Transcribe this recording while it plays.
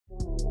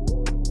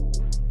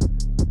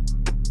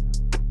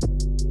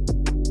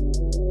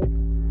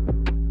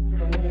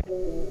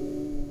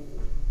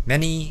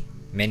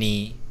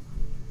Many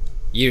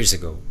years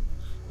ago,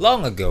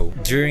 long ago,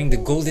 during the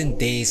golden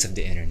days of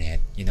the internet,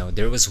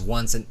 there was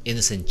once an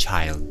innocent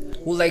child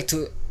who liked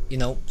to,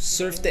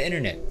 surf the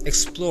internet,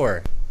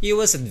 explore. He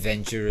was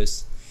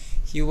adventurous.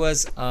 He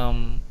was,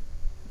 I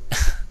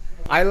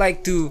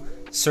like to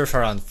surf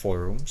around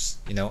forums,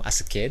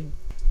 as a kid,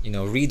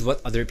 read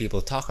what other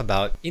people talk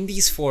about. In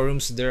these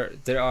forums, there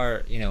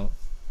are,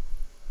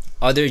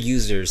 other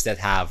users that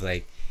have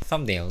like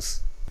thumbnails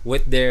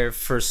with their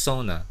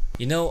persona.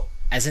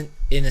 As an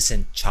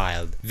innocent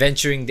child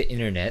venturing the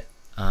internet,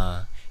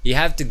 you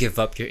have to give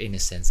up your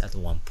innocence at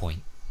one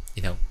point.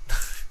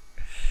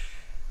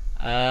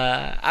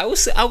 I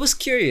was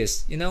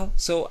curious,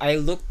 so I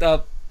looked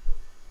up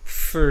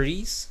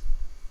furries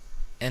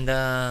and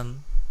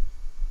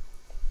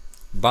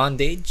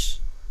bondage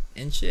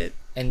and shit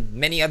and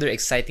many other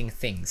exciting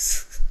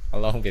things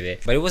along with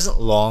it. But it wasn't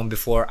long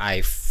before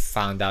I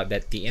found out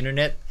that the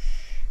internet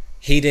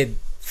hated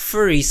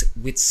furries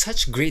with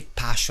such great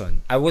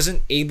passion. I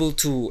wasn't able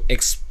to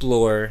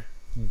explore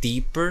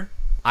deeper.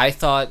 I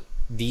thought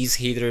these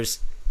haters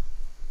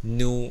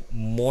knew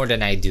more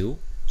than I do,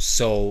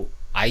 so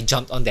I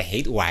jumped on the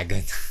hate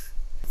wagon.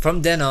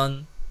 From then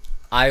on,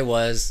 I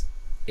was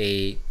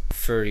a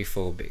furry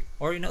phobic,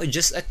 or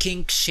just a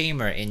kink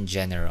shamer in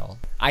general.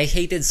 I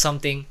hated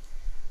something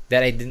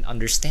that I didn't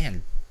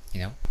understand.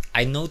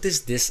 I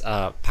noticed this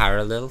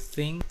parallel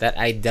thing that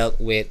I dealt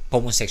with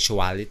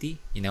homosexuality.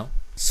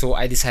 So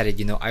I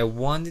decided, I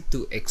wanted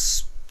to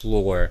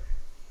explore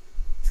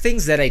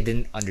things that I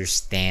didn't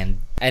understand,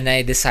 and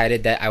I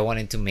decided that I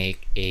wanted to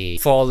make a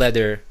fall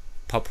leather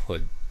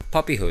puppyhood,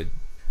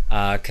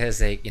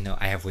 cause I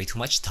have way too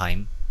much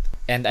time,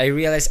 and I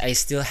realized I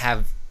still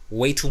have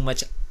way too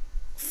much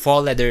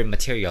fall leather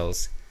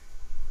materials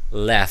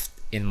left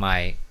in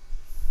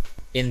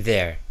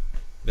there.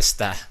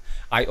 Basta,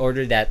 I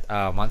ordered that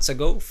months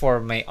ago for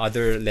my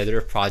other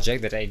leather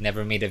project that I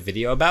never made a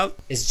video about.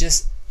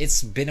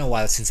 It's been a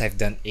while since I've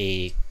done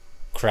a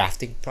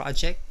crafting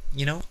project.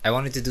 I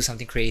wanted to do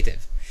something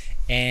creative,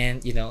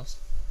 and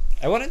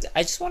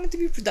I just wanted to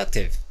be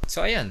productive.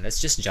 So ayan, let's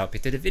just jump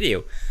into the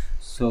video.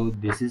 So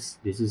this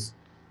is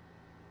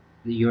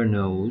your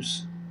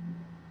nose,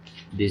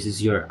 this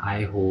is your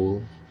eye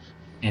hole,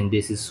 and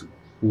this is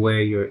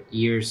where your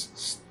ears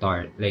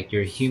start, like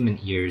your human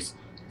ears.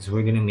 So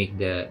we're gonna make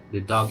the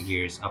dog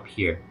ears up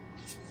here,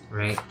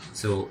 right?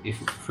 So if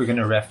we're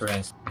gonna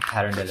reference the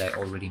pattern that I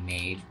already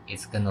made,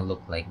 it's gonna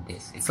look like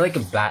this. It's like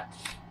a bat.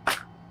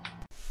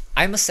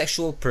 I'm a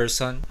sexual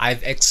person.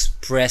 I've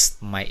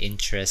expressed my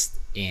interest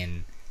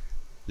in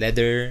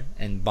leather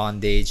and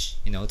bondage,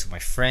 to my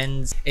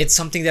friends. It's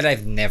something that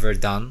I've never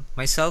done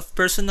myself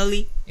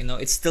personally.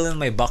 It's still in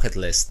my bucket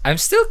list. I'm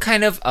still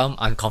kind of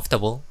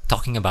uncomfortable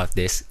talking about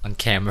this on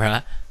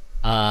camera.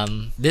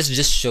 This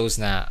just shows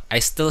that I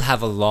still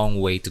have a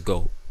long way to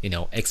go,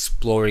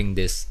 exploring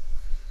this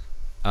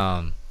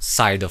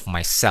side of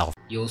myself.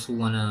 You also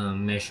want to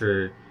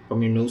measure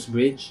from your nose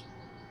bridge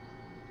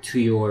to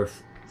your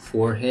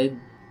forehead.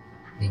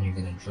 Then you're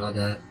gonna draw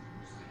that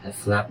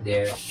flap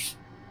there,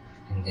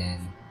 and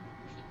then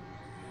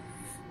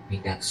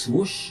make that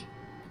swoosh.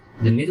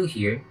 The middle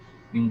here,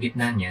 yung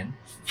gitna niyan,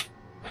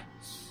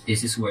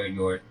 this is where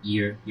your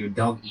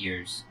dog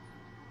ears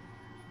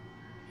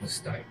will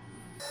start.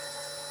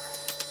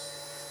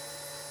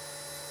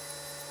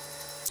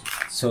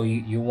 So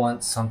you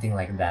want something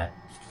like that,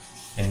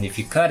 and if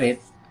you cut it,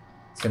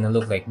 it's gonna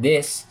look like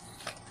this.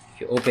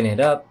 If you open it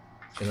up,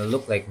 it's gonna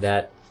look like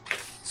that.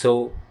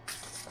 So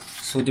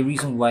the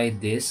reason why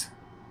this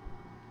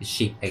is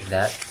shaped like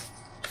that,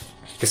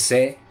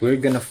 kasi we're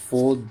gonna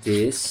fold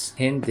this,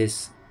 pin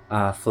this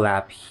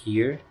flap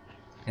here,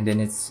 and then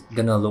it's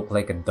gonna look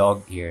like a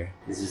dog ear.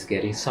 This is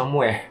getting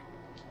somewhere.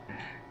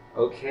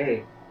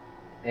 Okay,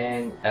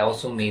 and I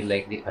also made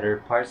like the other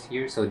parts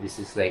here. So this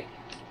is like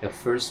the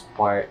first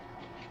part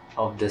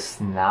of the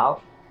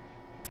snout.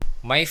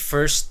 My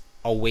first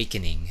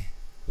awakening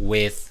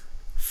with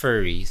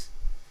furries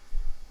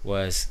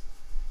was,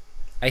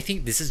 I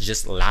think this is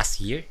just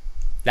last year.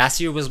 Last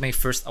year was my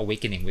first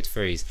awakening with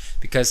furries,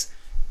 because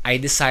I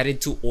decided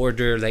to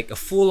order like a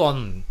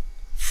full-on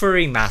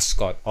furry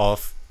mascot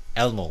of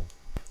Elmo,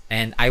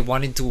 and I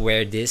wanted to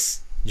wear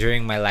this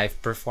during my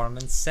live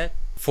performance set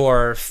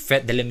for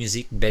Fête de la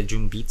Musique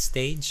bedroom beat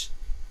stage.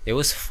 It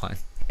was fun.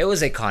 It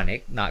was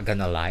iconic, not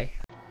gonna lie.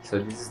 So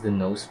this is the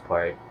nose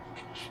part.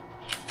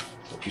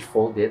 So you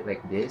fold it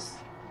like this,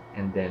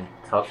 and then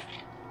tuck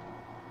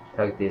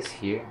this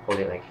here, fold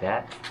it like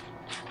that.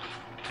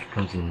 Here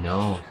comes the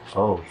nose.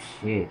 Oh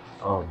shit.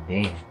 Oh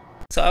damn.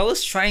 So I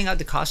was trying out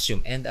the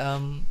costume, and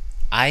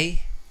I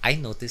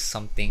noticed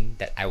something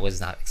that I was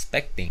not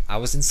expecting. I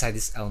was inside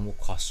this Elmo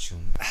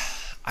costume.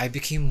 I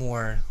became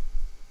more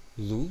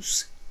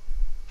loose.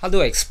 How do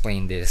I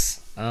explain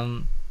this?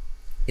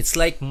 It's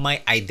like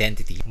my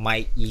identity,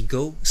 my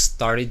ego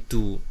started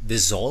to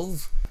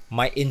dissolve.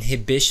 My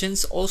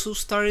inhibitions also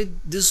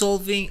started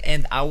dissolving,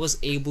 and I was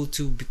able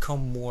to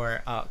become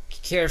more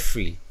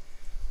carefree.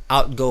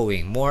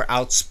 outgoing, more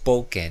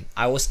outspoken.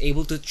 I was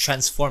able to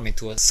transform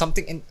into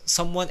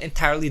someone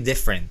entirely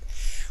different,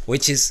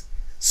 which is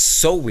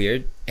so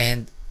weird.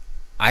 And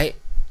I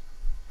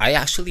I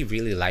actually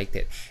really liked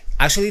it.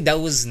 Actually, that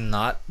was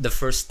not the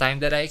first time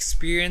that I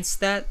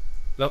experienced that.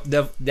 Well,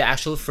 the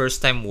actual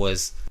first time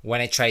was when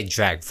I tried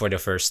drag for the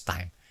first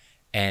time,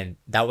 and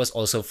that was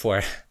also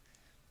for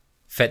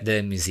Fête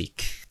de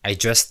Musique. I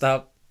dressed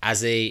up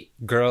as a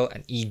girl,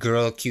 an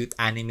e-girl, cute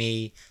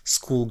anime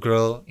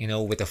schoolgirl,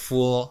 with a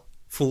full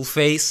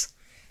face,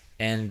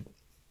 and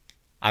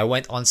I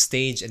went on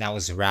stage and I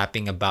was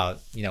rapping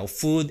about,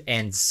 food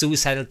and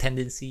suicidal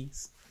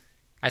tendencies.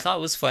 I thought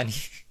it was funny.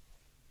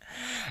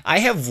 I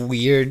have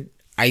weird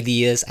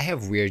ideas. I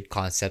have weird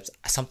concepts.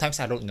 Sometimes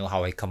I don't know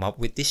how I come up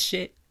with this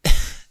shit.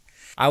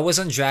 I was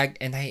on drag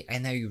and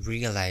I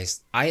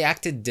realized I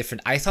acted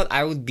different. I thought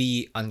I would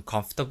be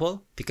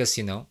uncomfortable because,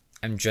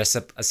 I'm dressed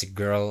up as a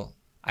girl.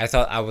 I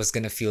thought I was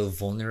gonna feel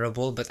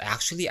vulnerable, but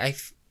actually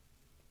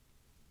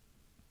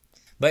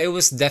but it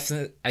was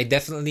I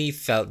definitely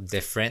felt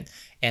different,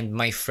 and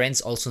my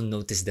friends also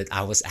noticed that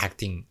I was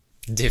acting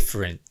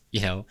different.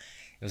 It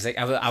was like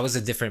I was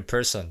a different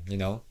person.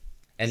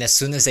 And as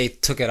soon as I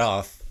took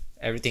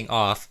everything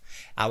off,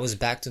 I was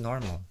back to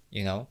normal.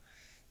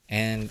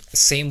 And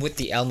same with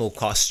the Elmo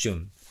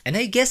costume. And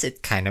I guess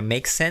it kind of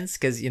makes sense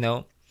because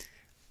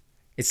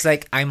it's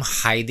like I'm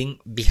hiding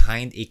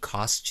behind a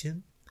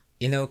costume.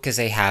 Because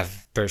I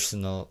have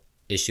personal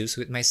issues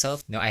with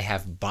myself. I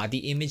have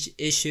body image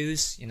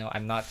issues.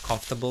 I'm not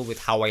comfortable with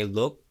how I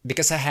look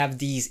because I have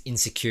these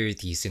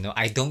insecurities.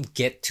 I don't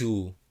get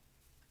to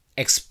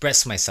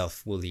express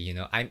myself fully.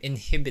 I'm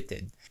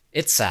inhibited.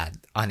 It's sad,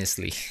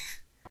 honestly.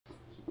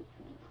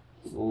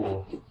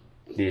 Ooh,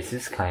 this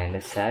is kind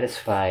of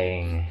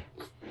satisfying.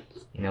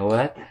 You know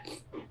what?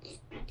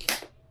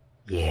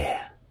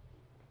 Yeah.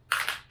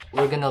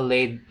 We're gonna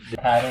lay the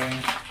pattern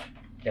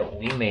that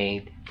we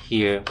made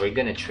here. We're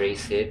gonna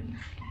trace it.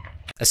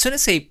 As soon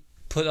as I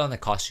put on a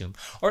costume,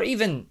 or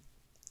even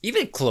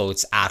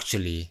clothes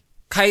actually,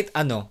 kahit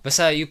ano,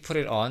 basta you put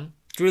it on,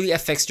 it really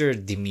affects your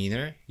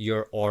demeanor,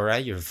 your aura,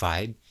 your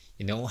vibe,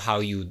 how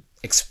you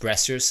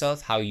express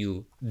yourself, how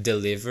you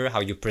deliver, how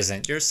you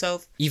present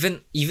yourself,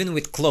 even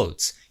with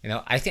clothes.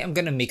 I think I'm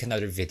gonna make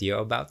another video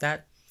about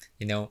that.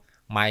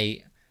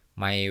 My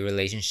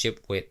relationship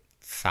with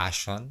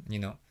fashion,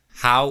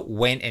 how,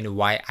 when, and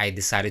why I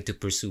decided to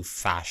pursue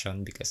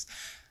fashion, because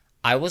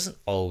I wasn't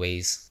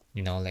always,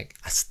 like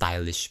a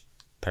stylish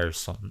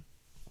person.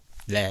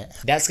 Bleh.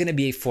 That's gonna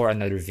be for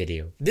another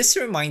video. This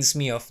reminds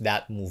me of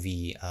that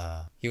movie.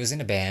 He was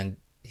in a band.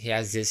 He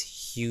has this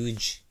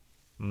huge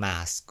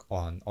mask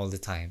on all the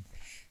time.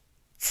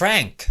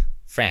 Frank.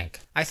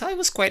 I thought it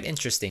was quite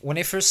interesting. When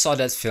I first saw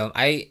that film,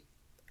 I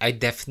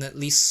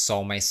definitely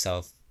saw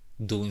myself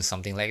doing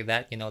something like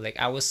that. Like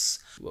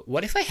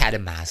what if I had a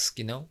mask?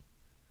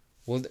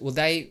 Would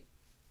I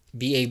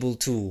be able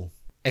to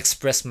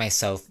express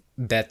myself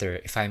better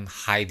if I'm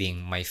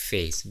hiding my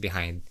face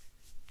behind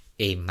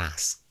a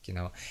mask?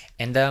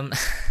 And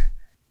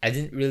I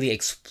didn't really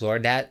explore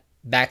that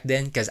back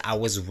then because I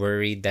was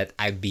worried that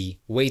I'd be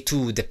way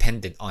too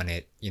dependent on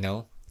it,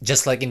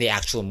 just like in the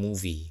actual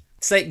movie.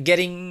 It's like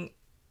getting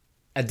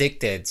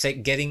addicted. It's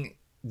like getting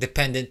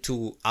dependent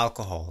to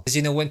alcohol.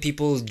 Because when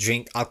people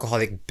drink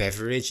alcoholic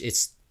beverage,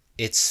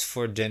 it's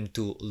for them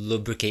to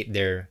lubricate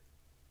their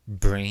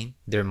brain,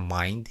 their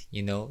mind,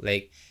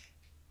 like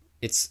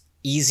it's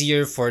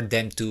easier for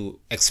them to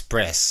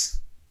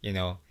express,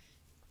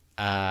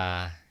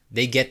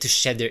 they get to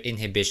shed their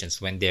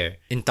inhibitions when they're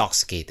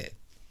intoxicated.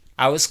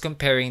 I was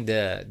comparing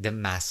the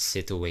mask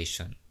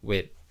situation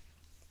with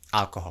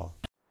alcohol.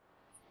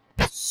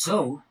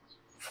 So,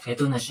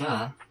 eto na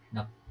siya.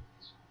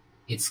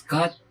 It's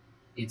got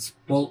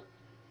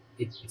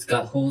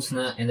holes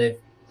na, and I've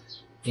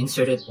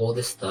inserted all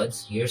the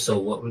studs here. So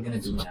what we're gonna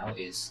do now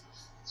is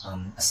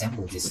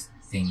assemble this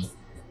thing.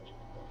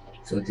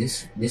 So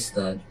this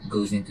stud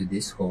goes into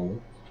this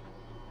hole,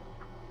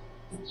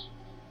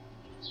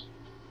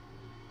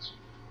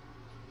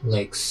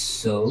 like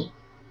so.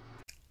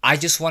 I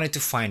just wanted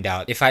to find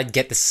out if I'd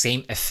get the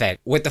same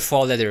effect with the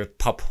faux leather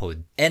pup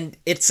hood. And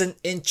it's an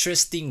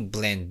interesting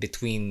blend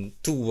between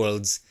two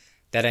worlds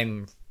that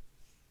I'm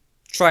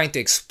trying to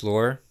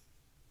explore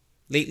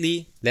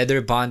lately.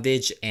 Leather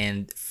bondage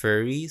and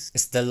furries.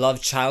 It's the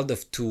love child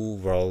of two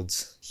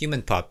worlds.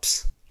 Human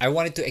pups. I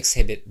wanted to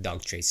exhibit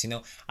dog traits.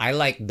 I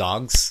like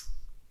dogs.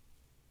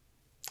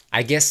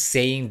 I guess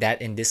saying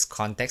that in this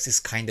context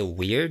is kind of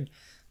weird.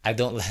 I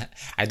don't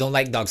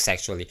like dogs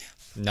sexually.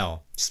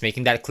 No, just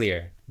making that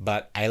clear.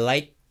 But I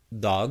like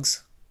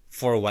dogs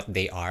for what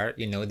they are.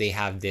 They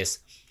have this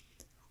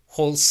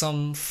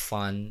wholesome,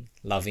 fun,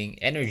 loving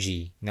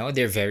energy.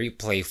 They're very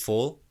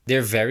playful.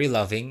 They're very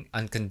loving,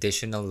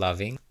 unconditional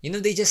loving.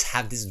 They just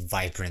have this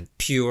vibrant,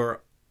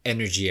 pure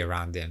energy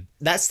around them.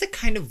 That's the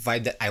kind of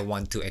vibe that I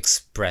want to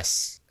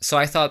express. So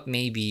I thought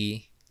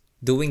maybe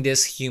doing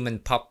this human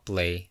pup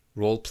play,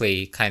 role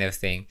play kind of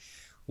thing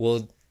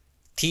will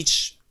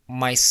teach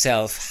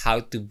myself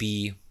how to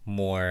be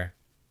more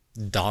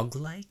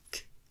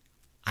dog-like.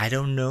 I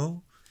don't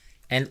know.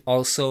 And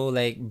also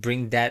like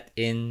bring that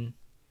in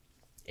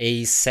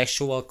a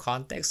sexual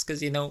context,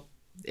 because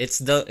it's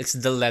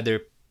the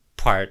leather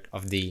part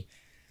of the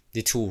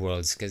two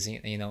worlds, because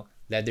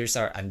leathers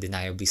are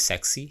undeniably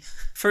sexy.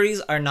 Furries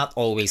are not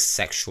always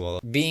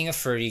sexual. Being a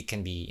furry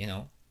can be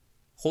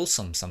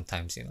wholesome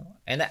sometimes,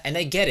 and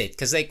I get it,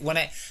 because like when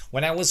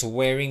I was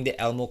wearing the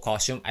Elmo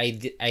costume,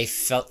 I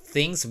felt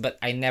things, but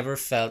I never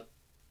felt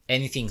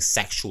anything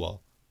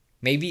sexual.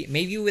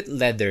 Maybe with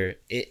leather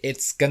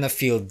it's gonna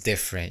feel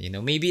different.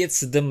 Maybe it's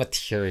the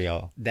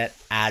material that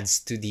adds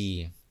to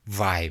the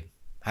vibe.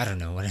 I don't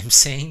know what I'm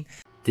saying.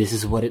 This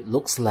is what it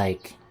looks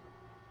like.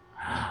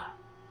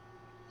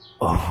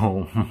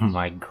 Oh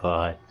my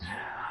god.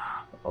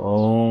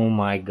 Oh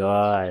my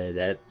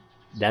god.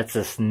 That's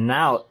a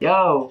snout.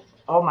 Yo,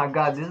 oh my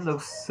god, this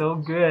looks so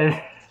good.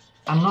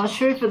 I'm not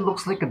sure if it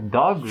looks like a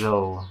dog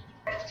though.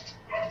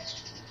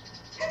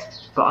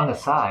 But on the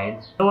side,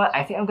 you know what?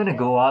 I think I'm gonna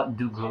go out and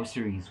do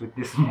groceries with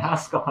this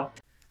mask on.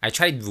 I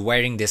tried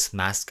wearing this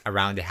mask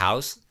around the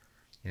house.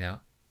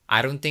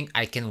 I don't think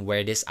I can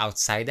wear this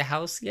outside the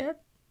house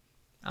yet.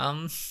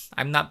 I'm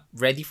not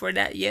ready for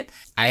that yet.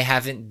 I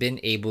haven't been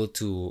able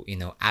to,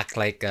 act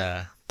like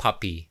a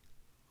puppy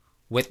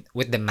with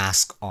the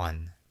mask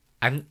on.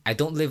 I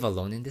don't live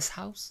alone in this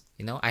house.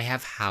 I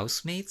have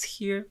housemates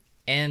here,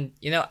 and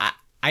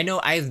I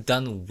know I've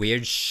done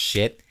weird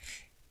shit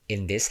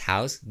in this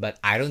house, but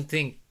I don't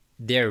think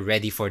they're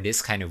ready for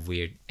this kind of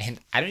weird, and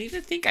I don't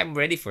even think I'm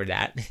ready for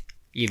that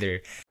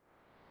either.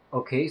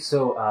 Okay,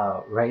 so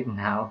right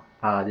now,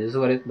 this is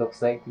what it looks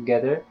like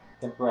together.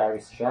 Temporary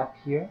strap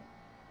here,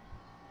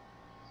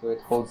 so it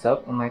holds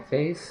up on my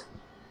face,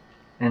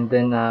 and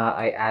then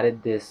I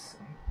added this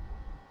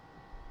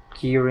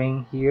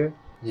keyring here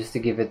just to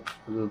give it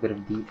a little bit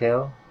of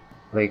detail,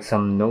 like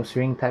some nose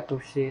ring type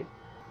of shit.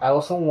 I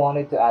also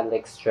wanted to add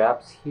like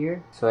straps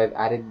here, so I've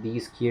added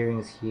these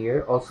keyrings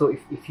here. Also,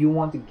 if you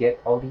want to get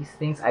all these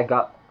things, I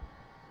got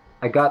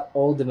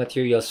all the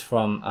materials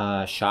from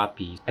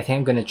Shopee. I think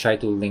I'm gonna try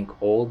to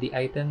link all the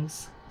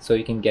items so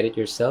you can get it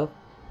yourself.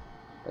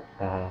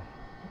 But,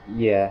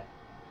 yeah,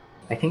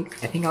 I think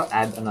I'll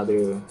add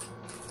another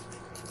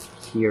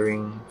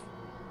keyring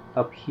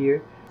up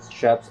here,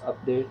 straps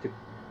up there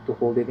to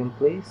hold it in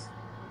place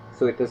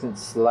so it doesn't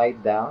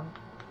slide down,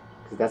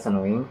 because that's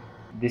annoying.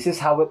 This is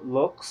how it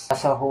looks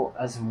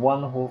as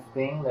one whole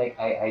thing. Like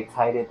I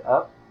tied it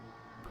up.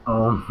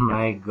 Oh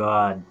my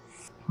god.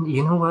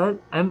 You know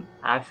what? I'm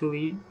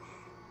actually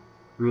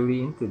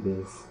really into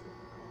this.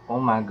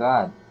 Oh my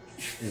god.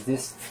 Is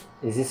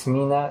this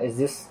me now? Is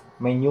this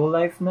my new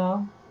life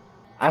now?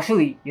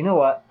 Actually, you know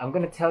what? I'm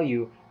gonna tell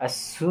you, as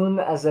soon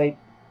as I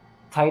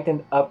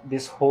tightened up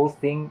this whole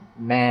thing,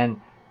 man,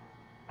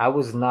 I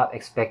was not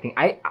expecting.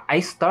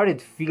 I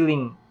started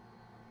feeling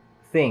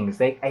things.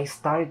 Like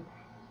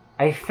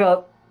I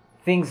felt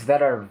things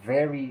that are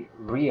very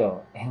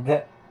real,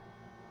 and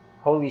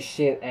holy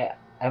shit,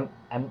 I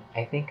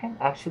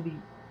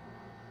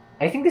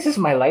think this is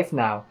my life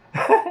now.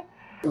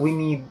 We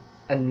need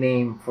a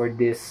name for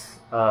this.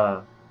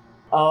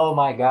 Oh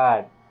my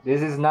god,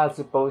 this is not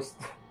supposed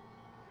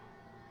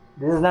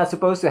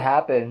to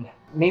happen.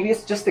 Maybe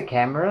it's just the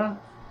camera.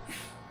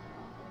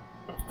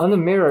 On the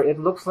mirror, it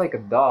looks like a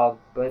dog,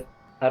 but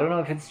I don't know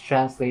if it's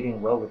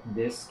translating well with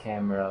this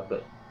camera,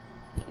 but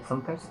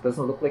sometimes it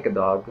doesn't look like a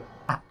dog.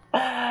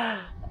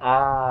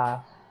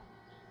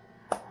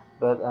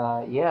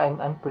 Yeah,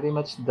 I'm pretty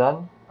much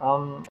done.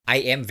 I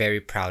am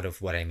very proud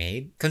of what I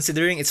made,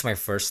 considering it's my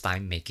first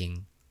time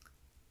making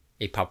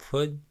a pop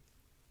hood.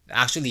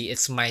 Actually,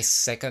 it's my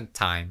second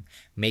time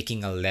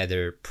making a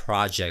leather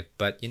project,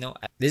 but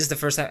this is the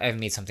first time I've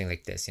made something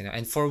like this,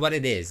 and for what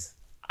it is,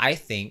 I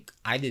think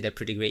I did a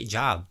pretty great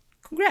job.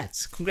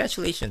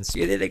 Congratulations,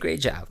 you did a great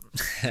job.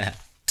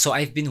 So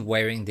I've been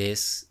wearing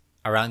this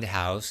around the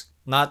house,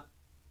 not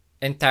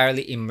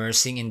entirely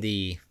immersing in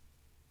the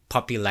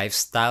puppy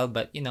lifestyle,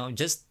 but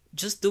just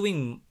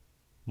doing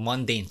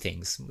mundane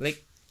things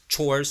like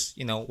chores,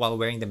 while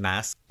wearing the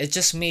mask. It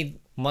just made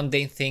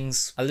mundane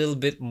things a little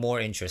bit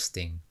more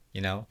interesting.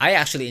 I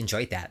actually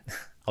enjoyed that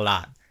a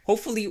lot.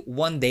 Hopefully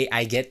one day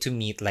I get to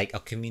meet like a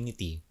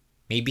community,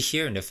 maybe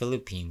here in the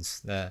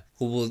Philippines,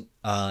 who will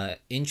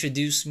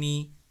introduce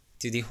me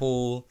to the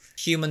whole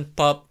human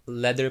pup,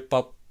 leather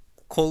pup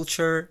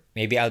culture.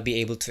 Maybe I'll be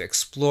able to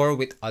explore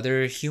with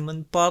other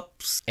human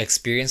pups,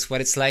 experience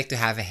what it's like to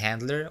have a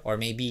handler, or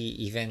maybe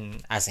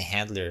even as a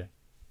handler.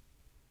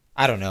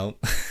 I don't know.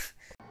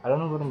 I don't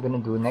know what I'm gonna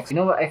do next. You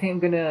know what? I think I'm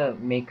gonna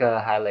make a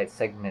highlight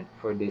segment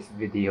for this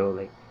video,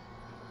 like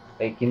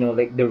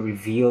the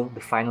reveal,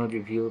 the final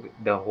reveal,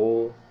 the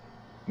whole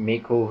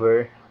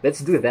makeover. Let's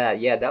do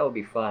that. Yeah, that would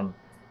be fun.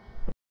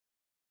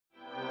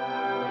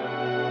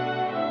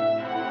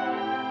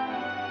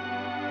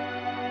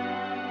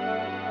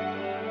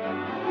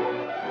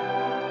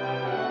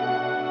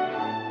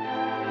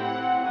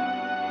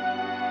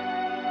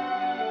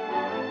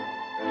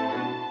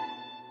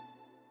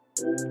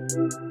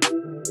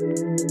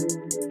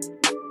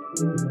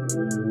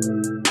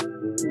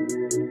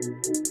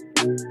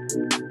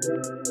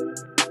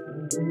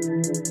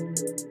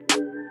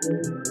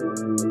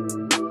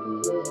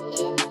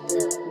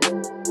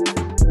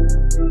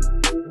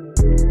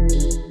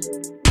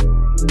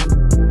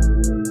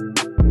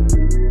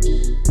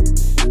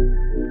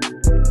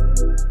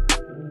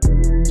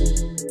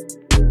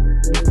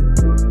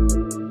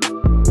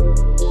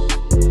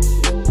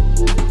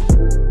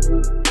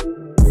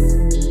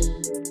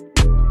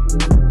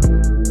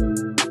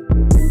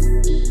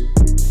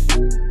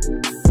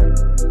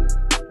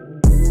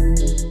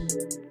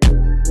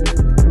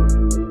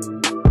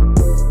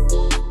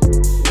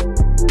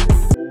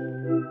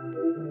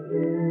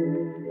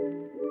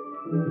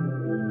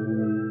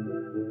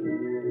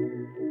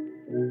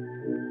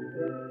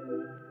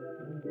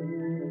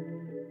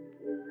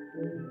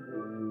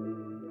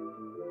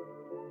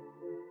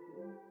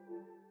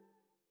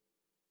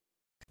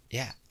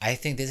 yeah, I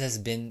think this has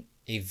been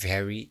a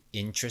very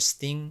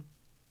interesting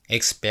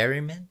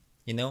experiment,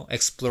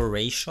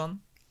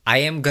 exploration. I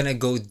am gonna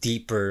go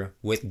deeper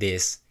with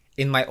this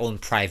in my own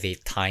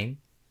private time.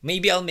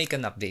 Maybe I'll make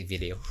an update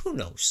video. Who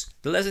knows?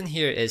 The lesson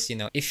here is,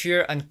 if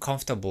you're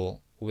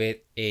uncomfortable with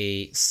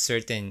a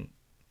certain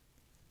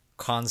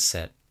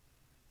concept,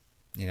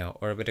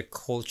 or with a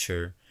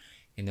culture,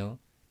 you know,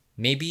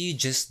 maybe you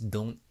just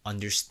don't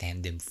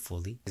understand them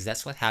fully. Because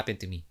that's what happened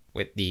to me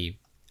with the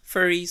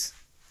furries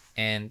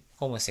and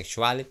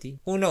homosexuality.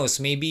 Who knows?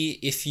 Maybe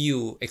if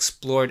you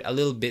explored a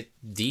little bit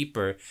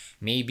deeper,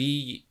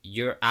 maybe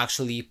you're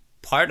actually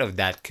part of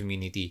that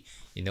community.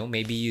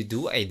 Maybe you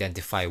do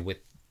identify with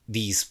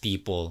these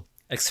people.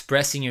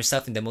 Expressing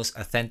yourself in the most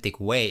authentic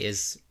way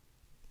is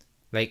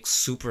like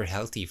super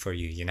healthy for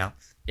you.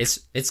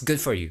 It's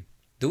good for you.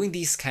 Doing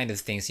these kind of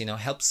things,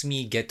 helps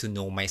me get to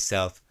know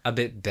myself a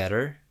bit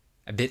better,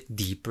 a bit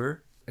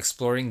deeper,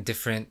 exploring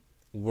different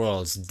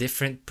worlds,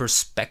 different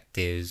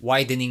perspectives,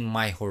 widening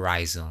my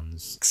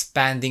horizons,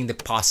 expanding the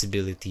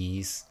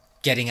possibilities,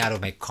 getting out of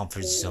my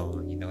comfort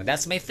zone.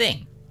 That's my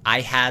thing.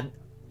 I had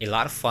a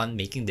lot of fun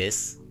making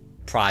this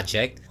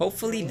project.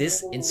 Hopefully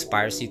this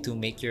inspires you to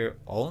make your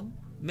own,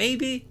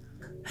 maybe.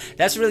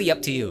 That's really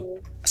up to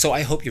you. So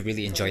I hope you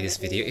really enjoyed this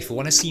video. If you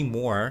want to see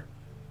more,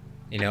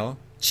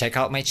 check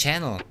out my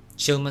channel,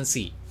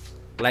 Chillmancy.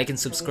 Like and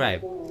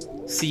subscribe.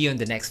 See you in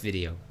the next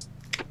video.